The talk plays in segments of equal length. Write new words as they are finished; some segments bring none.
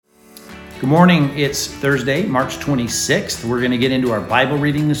Good morning. It's Thursday, March 26th. We're going to get into our Bible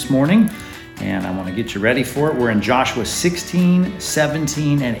reading this morning, and I want to get you ready for it. We're in Joshua 16,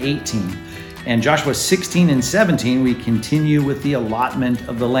 17, and 18. And Joshua 16 and 17, we continue with the allotment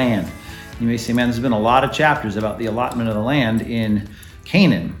of the land. You may say, man, there's been a lot of chapters about the allotment of the land in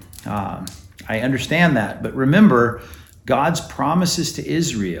Canaan. I understand that, but remember, God's promises to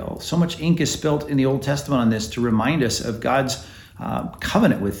Israel, so much ink is spilt in the Old Testament on this to remind us of God's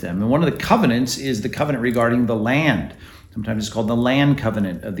covenant with them. And one of the covenants is the covenant regarding the land. Sometimes it's called the land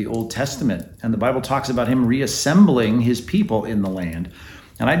covenant of the Old Testament. And the Bible talks about him reassembling his people in the land.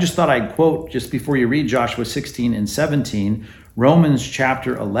 And I just thought I'd quote, just before you read Joshua 16 and 17, Romans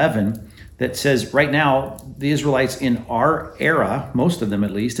chapter 11, that says right now, the Israelites in our era, most of them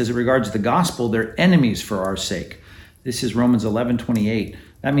at least, as it regards the gospel, they're enemies for our sake. This is Romans 11:28.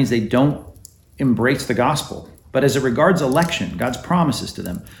 That means they don't embrace the gospel. But as it regards election, God's promises to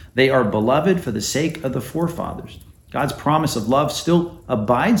them, they are beloved for the sake of the forefathers. God's promise of love still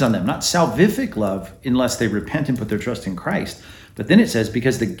abides on them, not salvific love unless they repent and put their trust in Christ. But then it says,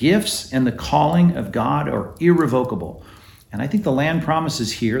 because the gifts and the calling of God are irrevocable. And I think the land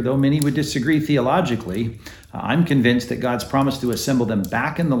promises here, though many would disagree theologically, I'm convinced that God's promise to assemble them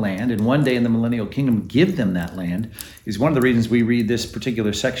back in the land and one day in the millennial kingdom give them that land is one of the reasons we read this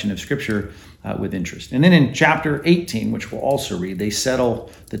particular section of Scripture with interest. And then in chapter 18, which we'll also read, they settle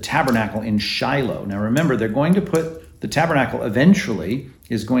the tabernacle in Shiloh. Now remember, they're going to put the tabernacle eventually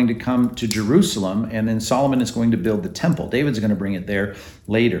is going to come to Jerusalem, and then Solomon is going to build the temple. David's going to bring it there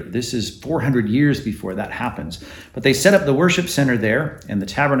later. This is 400 years before that happens. But they set up the worship center there and the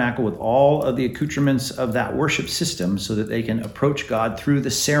tabernacle with all of the accoutrements of that worship system so that they can approach God through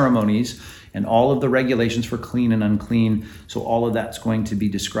the ceremonies and all of the regulations for clean and unclean. So all of that's going to be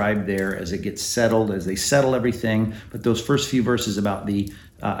described there as it gets settled, as they settle everything. But those first few verses about the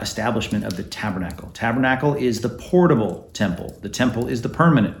establishment of the tabernacle. Tabernacle is the portable temple. The temple is the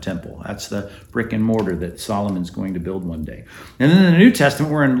permanent temple. That's the brick and mortar that Solomon's going to build one day. And then in the New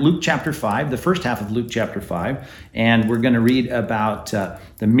Testament, we're in Luke chapter 5, the first half of Luke chapter 5, and we're going to read about the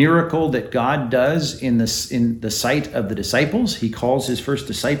miracle that God does in the sight of the disciples. He calls his first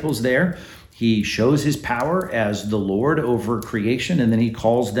disciples there. He shows his power as the Lord over creation, and then he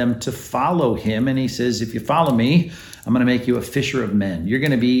calls them to follow him. And he says, if you follow me, I'm going to make you a fisher of men. You're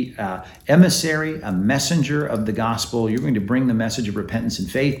going to be an emissary, a messenger of the gospel. You're going to bring the message of repentance and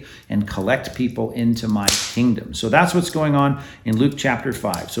faith and collect people into my kingdom. So that's what's going on in Luke chapter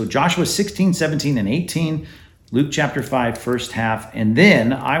 5. So Joshua 16, 17, and 18, Luke chapter 5, first half. And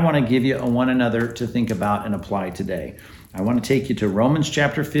then I want to give you a one another to think about and apply today. I want to take you to Romans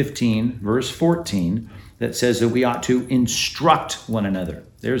chapter 15, verse 14, that says that we ought to instruct one another.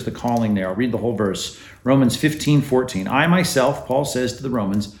 There's the calling there. I'll read the whole verse. Romans 15, 14. I myself, Paul says to the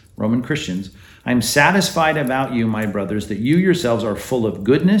Roman Christians, I'm satisfied about you, my brothers, that you yourselves are full of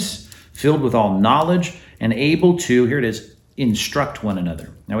goodness, filled with all knowledge, and able to, here it is, instruct one another.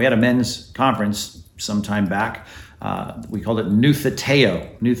 Now, we had a men's conference some time back. We called it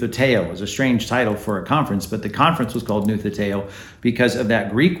Nutheteo. Nutheteo is a strange title for a conference, but the conference was called Nutheteo because of that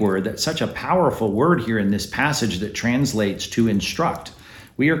Greek word. That's such a powerful word here in this passage that translates to instruct.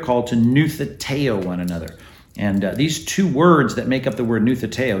 We are called to Nutheteo one another. And these two words that make up the word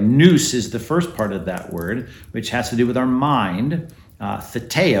Nutheteo, nous is the first part of that word, which has to do with our mind.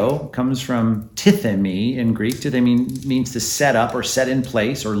 Theteo comes from tithemi in Greek. Tithemi means to set up or set in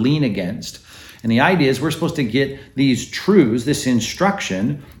place or lean against. And the idea is we're supposed to get these truths, this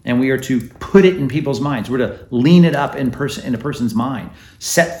instruction, and we are to put it in people's minds. We're to lean it up in a person's mind,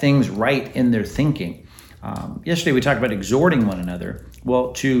 set things right in their thinking. Yesterday we talked about exhorting one another.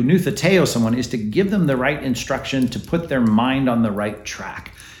 Well, to nutheteo someone is to give them the right instruction to put their mind on the right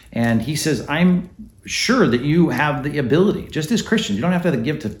track. And he says, I'm sure that you have the ability, just as Christians, you don't have to have the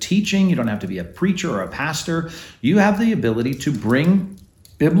gift of teaching, you don't have to be a preacher or a pastor. You have the ability to bring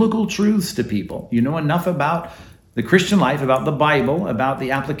biblical truths to people. You know enough about the Christian life, about the Bible, about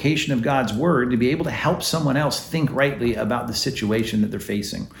the application of God's word to be able to help someone else think rightly about the situation that they're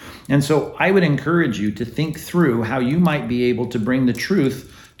facing. And so I would encourage you to think through how you might be able to bring the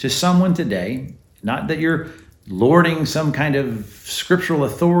truth to someone today. Not that you're lording some kind of scriptural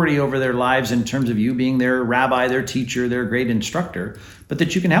authority over their lives in terms of you being their rabbi, their teacher, their great instructor, but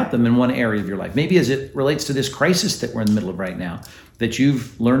that you can help them in one area of your life. Maybe as it relates to this crisis that we're in the middle of right now, that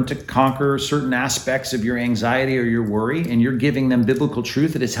you've learned to conquer certain aspects of your anxiety or your worry, and you're giving them biblical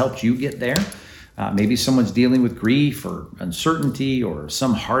truth that has helped you get there. Maybe someone's dealing with grief or uncertainty or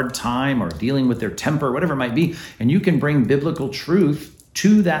some hard time or dealing with their temper, whatever it might be, and you can bring biblical truth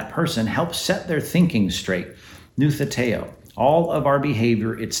to that person, help set their thinking straight. Nutheteo. All of our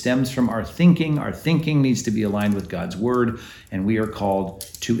behavior, it stems from our thinking. Our thinking needs to be aligned with God's word, and we are called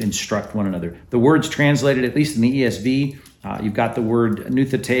to instruct one another. The words translated, at least in the ESV, you've got the word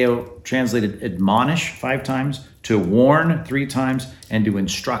nutheteo translated admonish 5 times, to warn 3 times, and to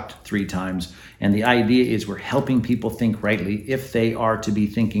instruct 3 times. And the idea is we're helping people think rightly if they are to be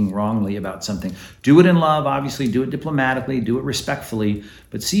thinking wrongly about something. Do it in love, obviously, do it diplomatically, do it respectfully,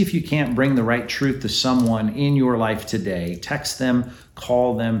 but see if you can't bring the right truth to someone in your life today. Text them,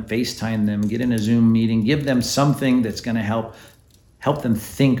 call them, FaceTime them, get in a Zoom meeting, give them something that's going to help them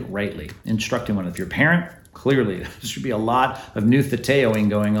think rightly. Instructing one. If you're a parent, clearly, there should be a lot of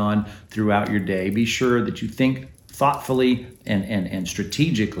nutheteoing going on throughout your day. Be sure that you think thoughtfully and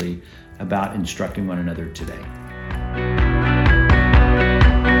strategically about instructing one another today.